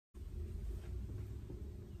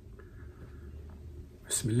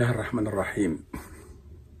بسم الله الرحمن الرحيم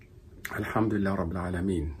الحمد لله رب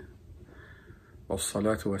العالمين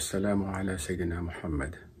والصلاة والسلام على سيدنا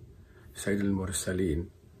محمد سيد المرسلين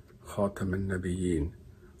خاتم النبيين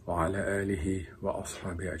وعلى آله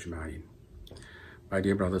وأصحابه أجمعين. My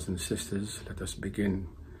dear brothers and sisters, let us begin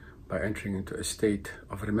by entering into a state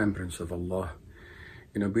of remembrance of Allah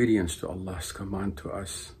in obedience to Allah's command to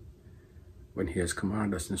us when He has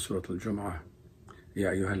commanded us in Surah Al-Jum'ah,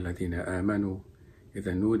 يا أيها الذين آمنوا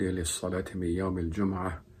إذا نودي للصلاة من يوم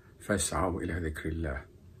الجمعة فاسعوا إلى ذكر الله.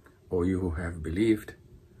 O you who have believed,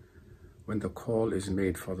 when the call is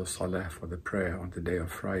made for the salah, for the prayer on the day of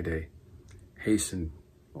Friday, hasten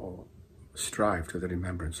or strive to the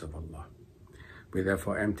remembrance of Allah. We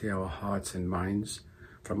therefore empty our hearts and minds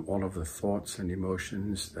from all of the thoughts and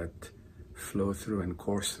emotions that flow through and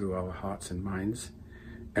course through our hearts and minds,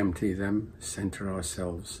 empty them, center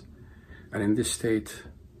ourselves, and in this state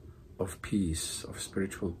of peace, of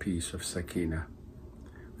spiritual peace, of sakina,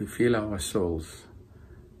 we feel our souls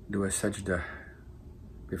do a sajdah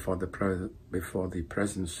before the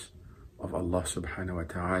presence of Allah subhanahu wa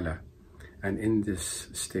ta'ala, and in this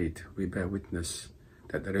state we bear witness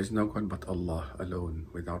that there is no God but Allah alone,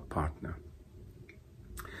 without partner.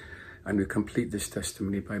 And we complete this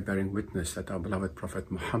testimony by bearing witness that our beloved Prophet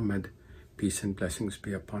Muhammad, peace and blessings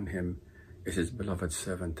be upon him, is his beloved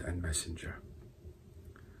servant and messenger.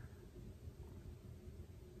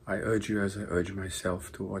 I urge you, as I urge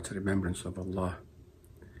myself, towards the remembrance of Allah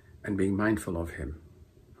and being mindful of Him.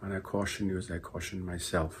 And I caution you, as I caution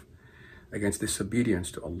myself, against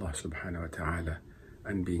disobedience to Allah subhanahu wa ta'ala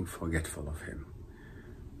and being forgetful of Him.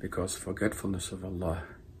 Because forgetfulness of Allah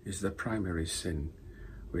is the primary sin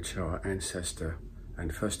which our ancestor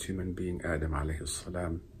and first human being Adam alayhi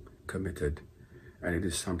salam committed, and it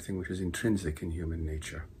is something which is intrinsic in human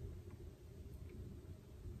nature.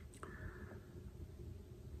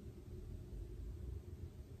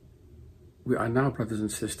 We are now, brothers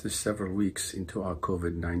and sisters, several weeks into our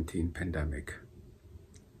COVID-19 pandemic.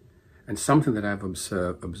 And something that I've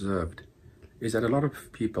observed is that a lot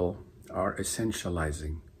of people are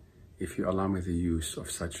essentializing, if you allow me the use of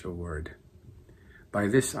such a word. By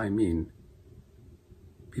this I mean,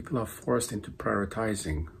 people are forced into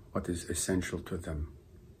prioritizing what is essential to them.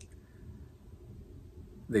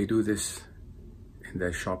 They do this in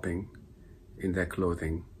their shopping, in their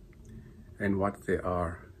clothing, and what they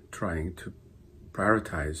are trying to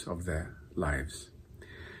prioritize of their lives.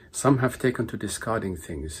 Some have taken to discarding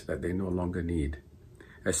things that they no longer need,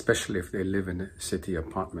 especially if they live in city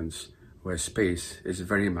apartments where space is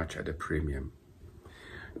very much at a premium.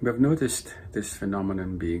 We have noticed this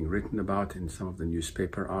phenomenon being written about in some of the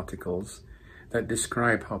newspaper articles that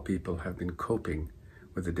describe how people have been coping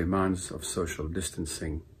with the demands of social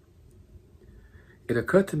distancing. It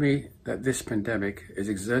occurred to me that this pandemic is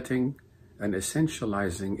exerting an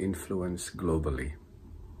essentializing influence globally,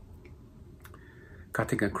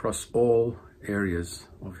 cutting across all areas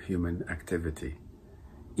of human activity,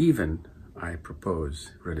 even, I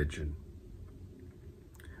propose, religion.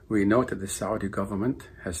 We note that the Saudi government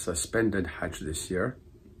has suspended Hajj this year.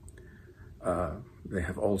 They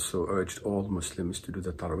have also urged all Muslims to do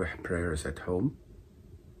the Tarawih prayers at home.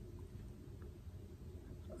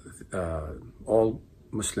 All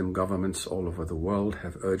Muslim governments all over the world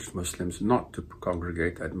have urged Muslims not to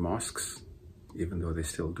congregate at mosques, even though they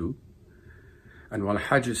still do. And while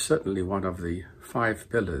Hajj is certainly one of the 5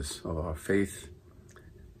 pillars of our faith,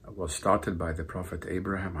 was started by the Prophet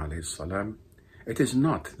Abraham alayhi salam, it is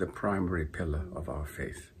not the primary pillar of our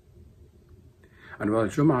faith. And while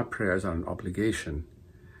Jum'ah prayers are an obligation,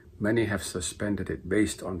 many have suspended it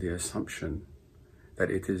based on the assumption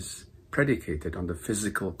that it is predicated on the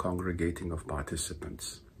physical congregating of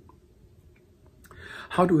participants.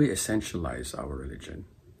 How do we essentialize our religion?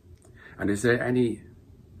 And is there any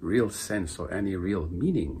real sense or any real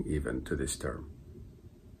meaning even to this term?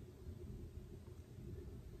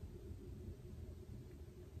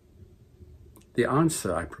 The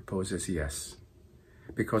answer, I propose, is yes,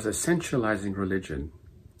 because essentializing religion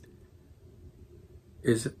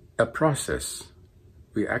is a process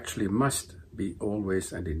we actually must be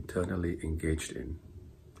always and internally engaged in.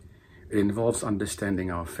 It involves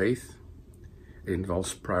understanding our faith. It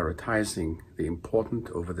involves prioritizing the important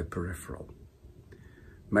over the peripheral.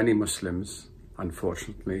 Many Muslims,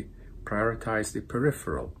 unfortunately, prioritize the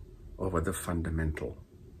peripheral over the fundamental.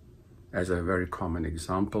 As a very common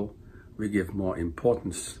example, we give more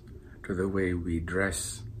importance to the way we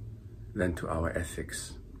dress than to our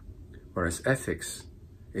ethics, whereas ethics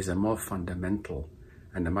is a more fundamental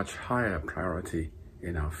and a much higher priority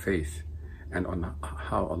in our faith and on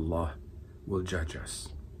how Allah will judge us.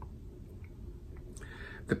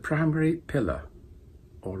 The primary pillar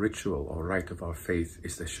or ritual or rite of our faith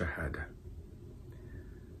is the Shahada,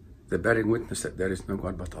 the bearing witness that there is no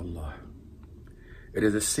God but Allah. It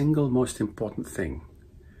is the single most important thing,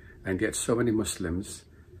 and yet so many Muslims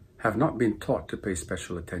have not been taught to pay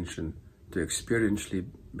special attention to experientially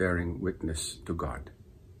bearing witness to God.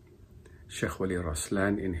 Sheikh Wali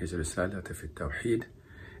Raslan, in his Risalat fi Tawheed,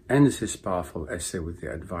 ends his powerful essay with the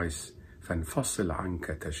advice, فَانْفَصِلْ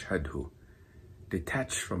عَنْكَ تَشْهَدْهُ,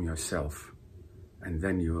 detach from yourself, and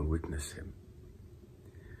then you will witness Him.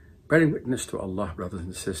 Bearing witness to Allah, brothers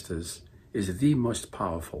and sisters, is the most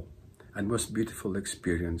powerful and most beautiful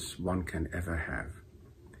experience one can ever have.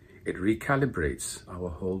 It recalibrates our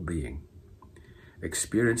whole being.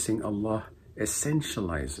 Experiencing Allah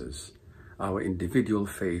essentializes our individual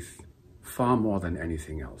faith far more than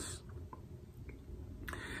anything else.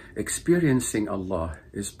 Experiencing Allah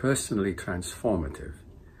is personally transformative.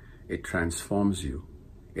 It transforms you.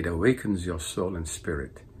 It awakens your soul and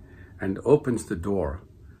spirit and opens the door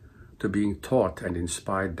to being taught and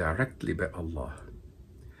inspired directly by Allah.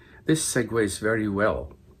 This segues very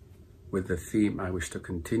well with the theme I wish to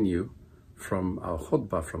continue from our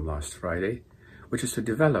khutbah from last Friday, which is to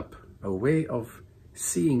develop a way of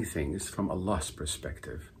seeing things from Allah's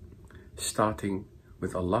perspective, starting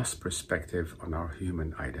with Allah's perspective on our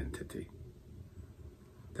human identity.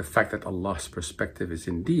 The fact that Allah's perspective is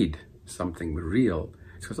indeed something real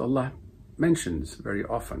is because Allah mentions very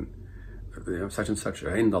often, such and such,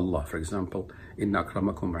 عند Allah, for example, إن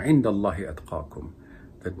أكرمكم عند الله أتقاكم,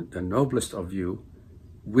 the noblest of you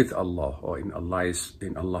with Allah, or in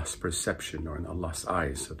Allah's perception, or in Allah's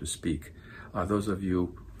eyes, so to speak, are those of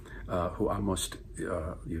you who are most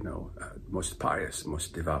pious,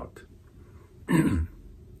 most devout. And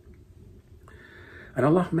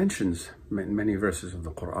Allah mentions in many verses of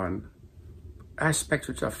the Quran aspects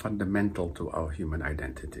which are fundamental to our human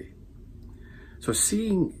identity. So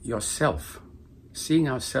seeing ourselves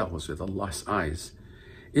with Allah's eyes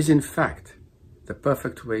is in fact the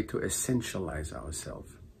perfect way to essentialize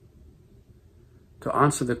ourselves. To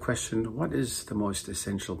answer the question, what is the most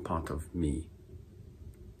essential part of me?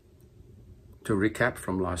 To recap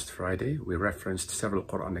from last Friday, we referenced several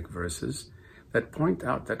Quranic verses that point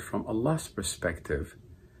out that from Allah's perspective,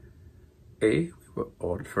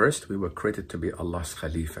 first, we were created to be Allah's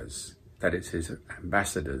Khalifas, that is His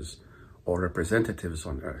ambassadors or representatives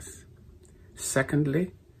on earth.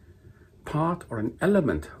 Secondly, part or an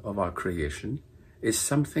element of our creation is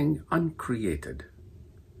something uncreated.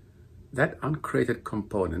 That uncreated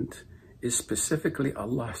component is specifically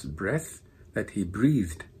Allah's breath that He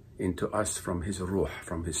breathed into us from His ruh,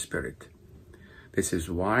 from His spirit. This is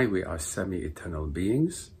why we are semi-eternal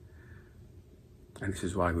beings, and this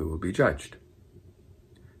is why we will be judged.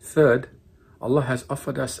 Third, Allah has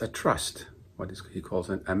offered us a trust, He calls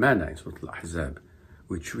an amana in Surah Al-Ahzab,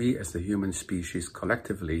 which we as the human species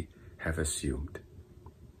collectively have assumed.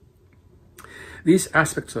 These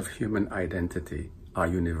aspects of human identity are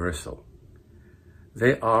universal.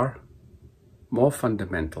 They are more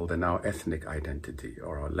fundamental than our ethnic identity,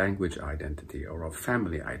 or our language identity, or our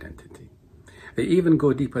family identity. They even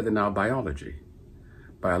go deeper than our biology.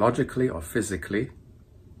 Biologically or physically,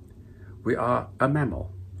 we are a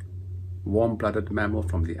mammal, warm-blooded mammal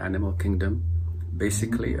from the animal kingdom,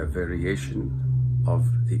 basically a variation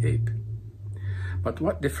of the ape. But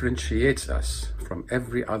what differentiates us from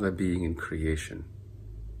every other being in creation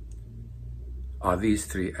are these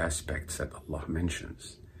three aspects that Allah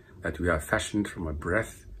mentions: that we are fashioned from a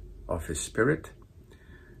breath of His Spirit,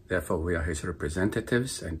 therefore we are His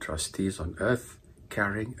representatives and trustees on earth,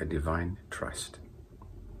 carrying a divine trust.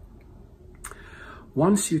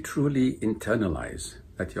 Once you truly internalize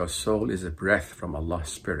that your soul is a breath from Allah's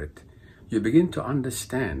Spirit, you begin to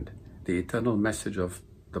understand the eternal message of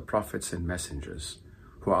the prophets and messengers,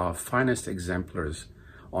 who are our finest exemplars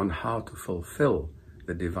on how to fulfill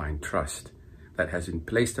the divine trust that has been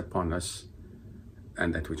placed upon us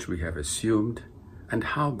and that which we have assumed, and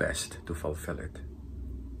how best to fulfill it.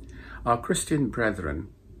 Our Christian brethren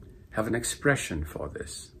have an expression for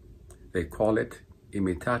this. They call it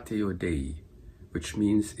imitatio Dei, which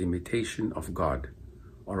means imitation of God,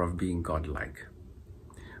 or of being godlike.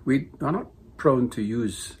 We are not prone to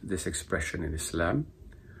use this expression in Islam,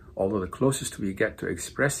 although the closest we get to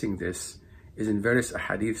expressing this is in various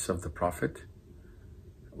hadiths of the Prophet.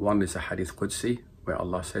 One is a hadith Qudsi, where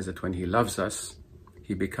Allah says that when He loves us,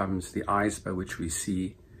 He becomes the eyes by which we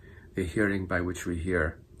see, the hearing by which we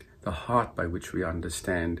hear, the heart by which we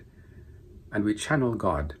understand, and we channel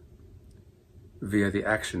God via the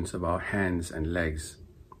actions of our hands and legs.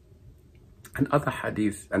 Another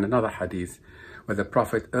hadith where the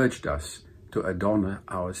Prophet urged us to adorn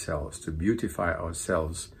ourselves, to beautify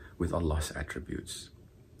ourselves with Allah's attributes.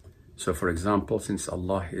 So for example, since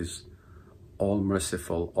Allah is all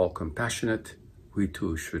merciful, all compassionate, we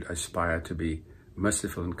too should aspire to be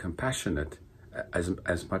merciful and compassionate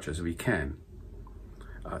as much as we can.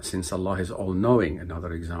 Since Allah is all-knowing,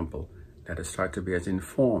 another example, let us try to be as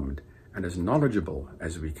informed and as knowledgeable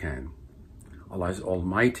as we can. Allah is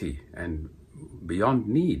almighty and beyond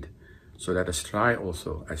need, so let us try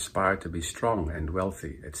also aspire to be strong and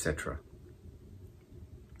wealthy, etc.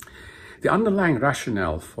 The underlying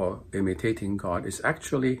rationale for imitating God is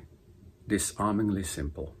actually disarmingly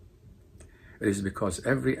simple. It is because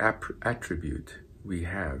every attribute we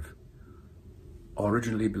have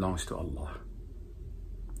originally belongs to Allah.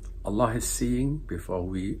 Allah is seeing before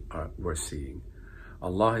we were seeing.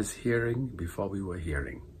 Allah is hearing before we were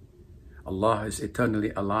hearing. Allah is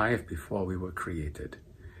eternally alive before we were created.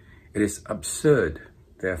 It is absurd,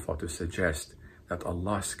 therefore, to suggest that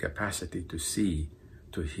Allah's capacity to see,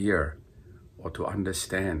 to hear, or to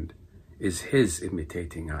understand is His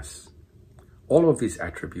imitating us. All of these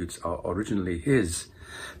attributes are originally His,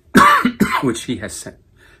 which He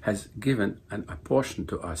has given and apportioned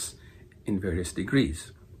to us in various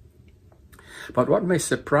degrees. But what may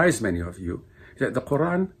surprise many of you is that the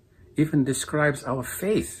Quran even describes our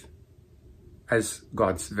faith as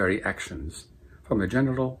God's very actions, from the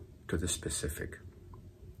general to the specific.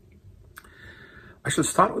 I shall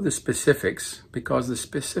start with the specifics because the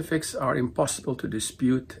specifics are impossible to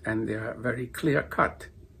dispute and they are very clear-cut.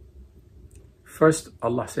 First,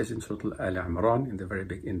 Allah says in Surah Al-Imran,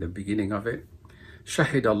 in the beginning of it,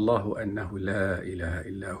 شَهِدَ اللَّهُ أَنَّهُ لَا إِلَهَ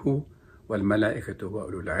إِلَّا هُ وَالْمَلَائِكَةُ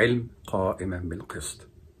وَأُولُو الْعِلْمِ قَائِمًا بِالْقِسْطِ.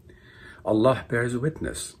 Allah bears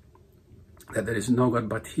witness that there is no God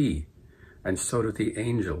but He, and so do the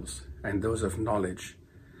angels and those of knowledge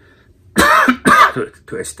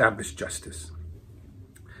to establish justice.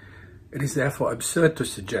 It is therefore absurd to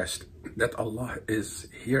suggest that Allah is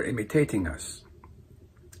here imitating us.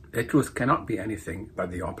 The truth cannot be anything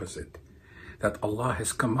but the opposite, that Allah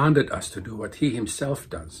has commanded us to do what He Himself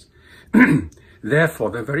does. Therefore,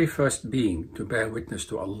 the very first being to bear witness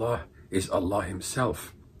to Allah is Allah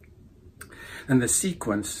Himself. And the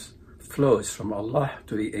sequence flows from Allah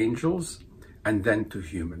to the angels and then to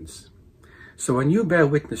humans. So when you bear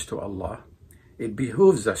witness to Allah, it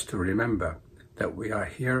behooves us to remember that we are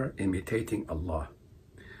here imitating Allah.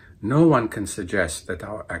 No one can suggest that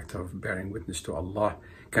our act of bearing witness to Allah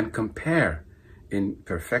can compare in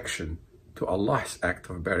perfection to Allah's act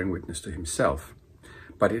of bearing witness to Himself.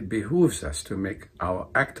 But it behooves us to make our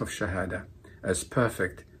act of shahada as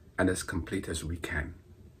perfect and as complete as we can.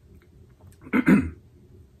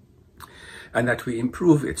 And that we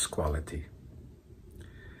improve its quality.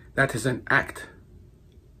 That is an act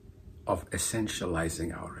of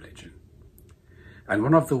essentializing our religion. And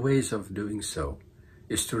one of the ways of doing so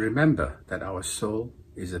is to remember that our soul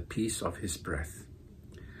is a piece of His breath,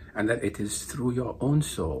 and that it is through your own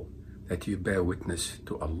soul that you bear witness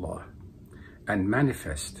to Allah and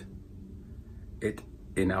manifest it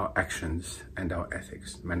in our actions and our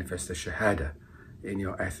ethics. Manifest the shahada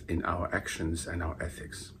in our actions and our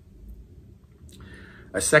ethics.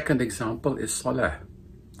 A second example is salah.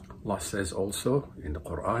 Allah says also in the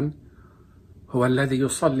Quran, هو الذي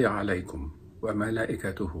يصلي عليكم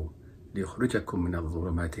وملائكته ليخرجكم من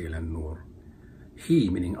الظلمات إلى النور. He,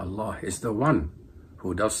 meaning Allah, is the one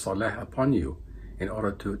who does salah upon you in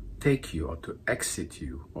order to take you or to exit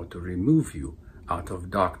you or to remove you out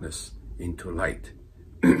of darkness into light.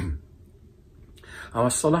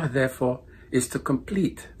 Our salah, therefore, is to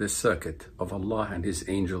complete the circuit of Allah and His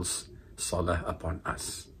angels' salah upon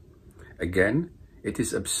us. Again, it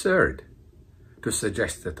is absurd to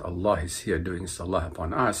suggest that Allah is here doing salah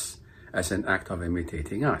upon us as an act of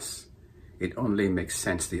imitating us. It only makes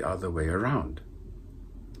sense the other way around.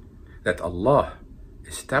 That Allah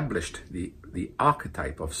established the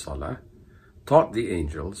archetype of salah, taught the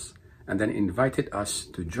angels, and then invited us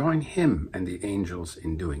to join Him and the angels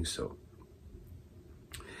in doing so.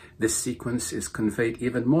 This sequence is conveyed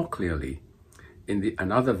even more clearly in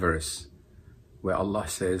another verse where Allah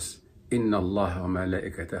says, إِنَّ اللَّهَ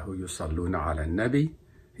وَمَلَائِكَتَهُ يُصَلُّونَ عَلَى النَّبِيِّ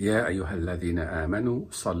يَا أَيُّهَا الَّذِينَ آمَنُوا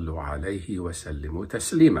صَلُّوا عَلَيْهِ وَسَلِّمُوا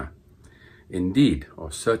تَسْلِيمًا. Indeed,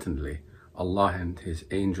 or certainly, Allah and His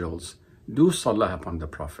angels do salah upon the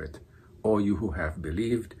Prophet. O you who have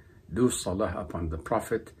believed, do salah upon the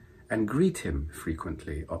Prophet and greet him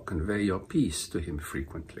frequently or convey your peace to him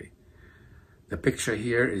frequently. The picture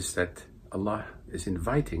here is that Allah is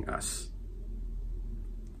inviting us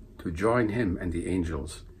to join Him and the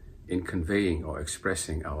angels in conveying or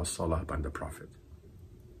expressing our salah upon the Prophet.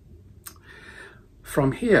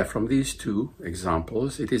 From here, from these two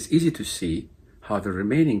examples, it is easy to see how the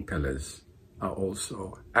remaining pillars are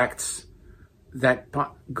also acts that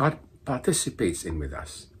God participates in with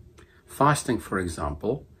us. Fasting, for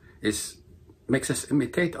example, makes us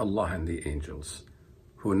imitate Allah and the angels,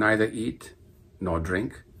 who neither eat nor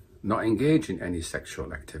drink nor engage in any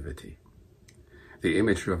sexual activity. The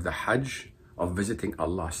imagery of the Hajj, of visiting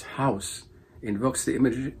Allah's house, invokes the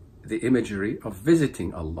imagery of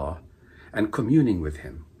visiting Allah and communing with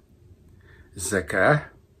Him. Zakah,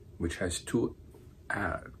 which has two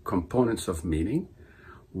components of meaning,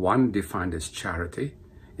 one defined as charity,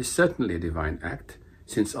 is certainly a divine act,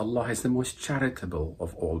 since Allah is the most charitable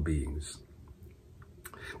of all beings.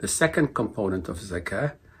 The second component of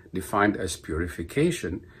zakah, defined as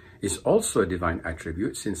purification, is also a divine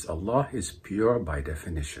attribute, since Allah is pure by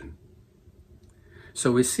definition.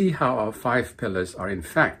 So we see how our 5 pillars are in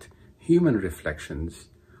fact human reflections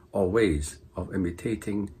or ways of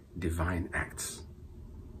imitating divine acts.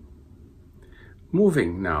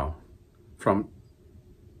 Moving now from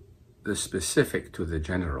the specific to the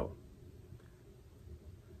general.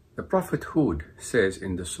 The Prophet Hud says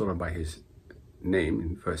in the surah by his name,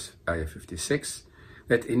 in verse ayah 56,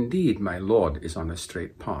 that indeed my Lord is on a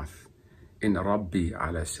straight path. In Rabbi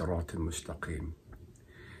ala siratin mustaqim.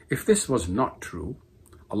 If this was not true,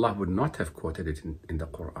 Allah would not have quoted it in the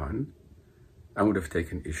Quran and would have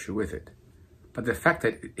taken issue with it. But the fact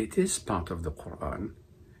that it is part of the Quran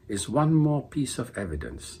is one more piece of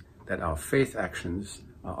evidence that our faith actions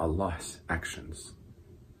are Allah's actions.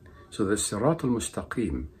 So the Siratul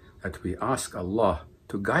Mustaqim that we ask Allah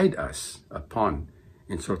to guide us upon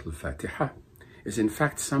in Surah Al-Fatiha is in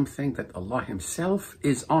fact something that Allah Himself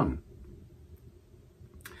is on.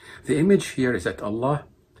 The image here is that Allah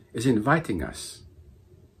is inviting us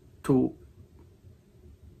to,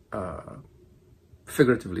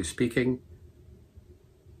 figuratively speaking,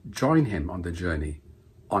 join Him on the journey,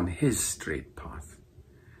 on His straight path.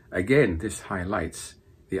 Again, this highlights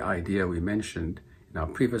the idea we mentioned in our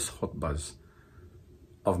previous khutbas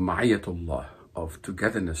of ma'iyatullah, of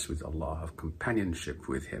togetherness with Allah, of companionship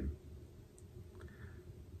with Him.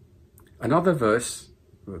 Another verse,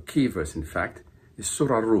 a key verse in fact, is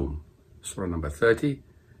Surah Rum, Surah number 30,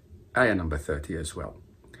 ayah number 30 as well,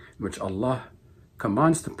 in which Allah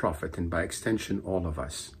commands the Prophet, and by extension all of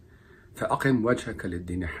us, فَأَقِمْ وَجْهَكَ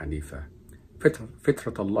لِلدِّينِ حَنِيفًا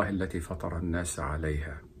فِطْرَةَ اللَّهِ الَّتِي فَطَرَ النَّاسَ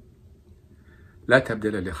عَلَيْهَا لَا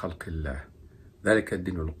تَبْدِلَ لِخَلْقِ اللَّهِ ذَلِكَ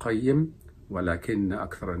الدِّينُ الْقَيِّمُ وَلَكِنَّ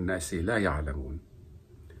أَكْثَرَ النَّاسِ لَا يَعْلَمُونَ.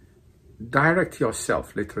 Direct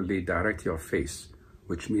yourself, literally direct your face,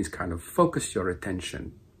 which means kind of focus your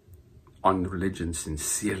attention on religion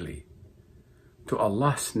sincerely, to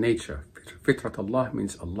Allah's nature. Fitrat Allah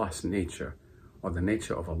means Allah's nature, or the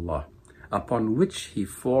nature of Allah, upon which He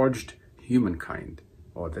forged humankind,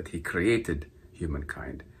 or that He created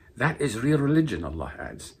humankind. That is real religion, Allah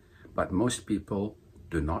adds, but most people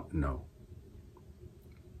do not know.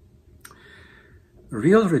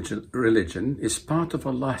 Real religion is part of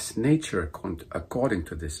Allah's nature according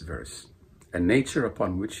to this verse, a nature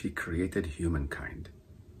upon which He created humankind.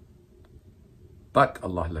 But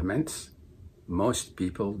Allah laments, most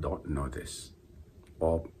people don't know this,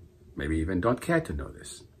 or maybe even don't care to know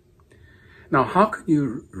this. Now, how can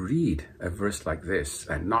you read a verse like this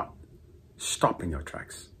and not stop in your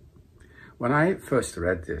tracks? When I first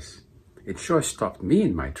read this, it sure stopped me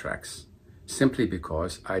in my tracks, simply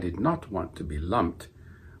because I did not want to be lumped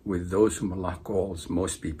with those whom Allah calls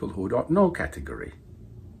most people who don't know category.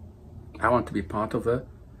 I want to be part of the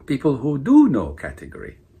people who do know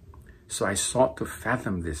category. So I sought to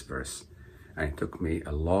fathom this verse, and it took me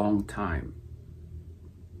a long time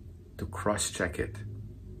to cross-check it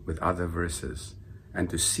with other verses and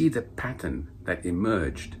to see the pattern that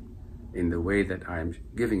emerged in the way that I'm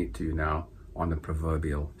giving it to you now on the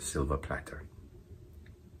proverbial silver platter.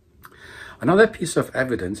 Another piece of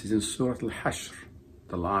evidence is in Surah Al-Hashr,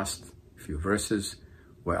 the last few verses,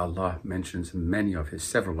 where Allah mentions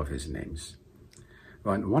several of His names.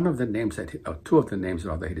 One of the names two of the names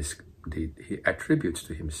rather, he attributes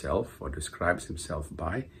to Himself or describes Himself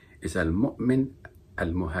by is Al-Mu'min,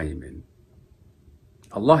 Al-Muhaymin.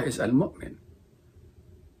 Allah is Al-Mu'min.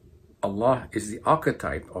 Allah is the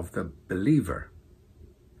archetype of the believer.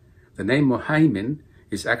 The name Muhaymin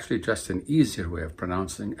is actually just an easier way of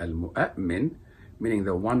pronouncing Al-Mu'min, meaning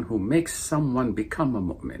the one who makes someone become a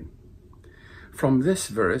mu'min. From this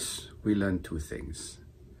verse, we learn two things.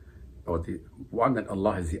 Or the one, that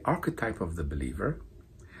Allah is the archetype of the believer,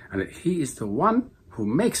 and that He is the one who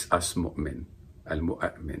makes us mu'min,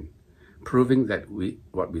 al-mu'min, proving that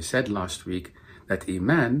what we said last week, that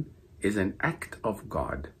Iman is an act of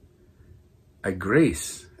God, a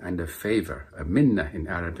grace and a favor, a minnah in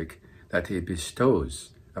Arabic, that He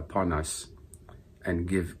bestows upon us and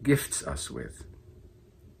gifts us with.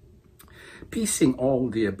 Piecing all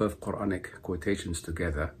the above Quranic quotations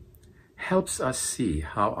together helps us see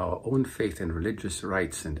how our own faith and religious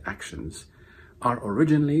rites and actions are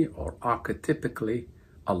originally or archetypically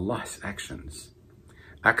Allah's actions.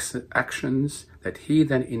 Actions that He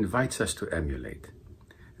then invites us to emulate.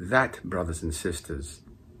 That, brothers and sisters,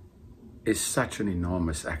 is such an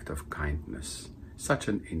enormous act of kindness, such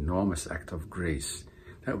an enormous act of grace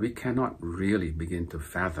that we cannot really begin to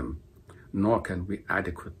fathom, nor can we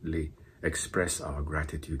adequately express our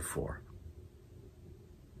gratitude for.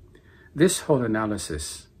 This whole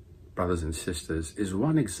analysis, brothers and sisters, is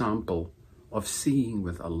one example of seeing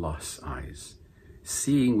with Allah's eyes,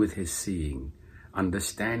 seeing with His seeing,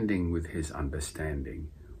 understanding with His understanding,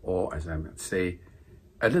 or, as I might say,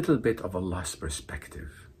 a little bit of Allah's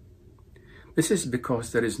perspective. This is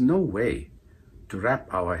because there is no way to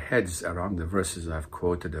wrap our heads around the verses I've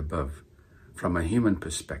quoted above from a human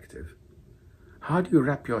perspective. How do you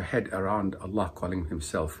wrap your head around Allah calling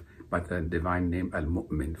Himself by the divine name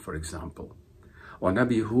Al-Mu'min, for example? Or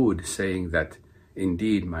Nabi Hud saying that,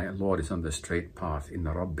 indeed, my Lord is on the straight path,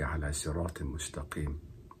 Inna Rabbi ala siratim mustaqim.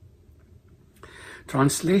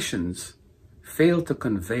 Translations fail to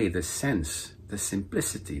convey the sense, the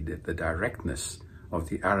simplicity, the directness of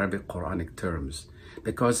the Arabic Quranic terms,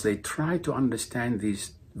 because they try to understand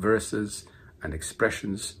these verses and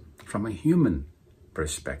expressions from a human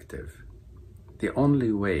perspective. The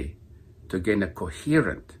only way to gain a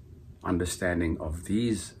coherent understanding of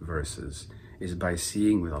these verses is by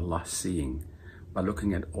seeing with Allah's seeing, by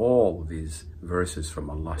looking at all these verses from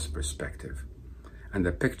Allah's perspective. And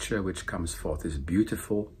the picture which comes forth is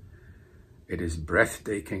beautiful, it is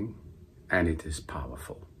breathtaking, and it is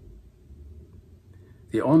powerful.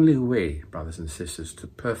 The only way, brothers and sisters, to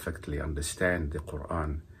perfectly understand the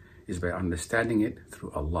Quran is by understanding it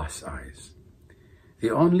through Allah's eyes. The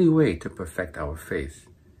only way to perfect our faith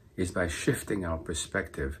is by shifting our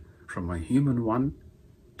perspective from a human one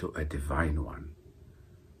to a divine one.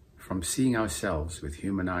 From seeing ourselves with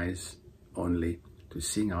human eyes only to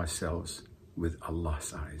seeing ourselves with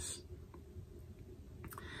Allah's eyes.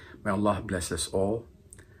 May Allah bless us all,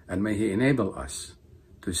 and may He enable us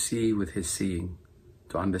to see with His seeing,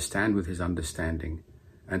 to understand with His understanding,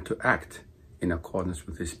 and to act in accordance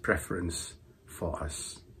with His preference for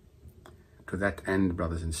us. To that end,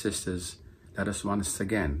 brothers and sisters, let us once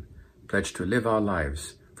again pledge to live our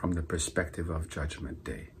lives from the perspective of Judgment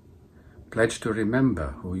Day. Pledge to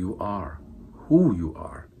remember who you are,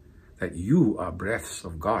 that you are breaths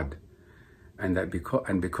of God, and that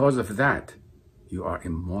because of that, you are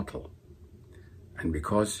immortal. And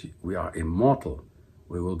because we are immortal,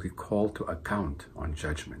 we will be called to account on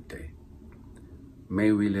Judgment Day.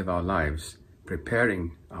 May we live our lives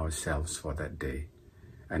preparing ourselves for that day,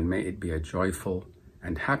 and may it be a joyful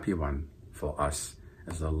and happy one for us,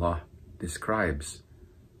 as Allah describes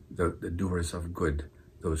the doers of good,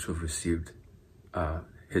 those who have received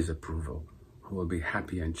His approval, who will be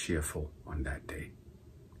happy and cheerful on that day,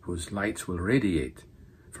 whose lights will radiate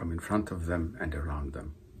from in front of them and around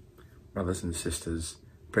them. Brothers and sisters,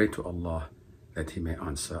 pray to Allah that He may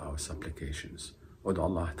answer our supplications. Ud'u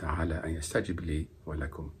Allah ta'ala an yastajib li wa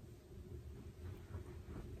lakum.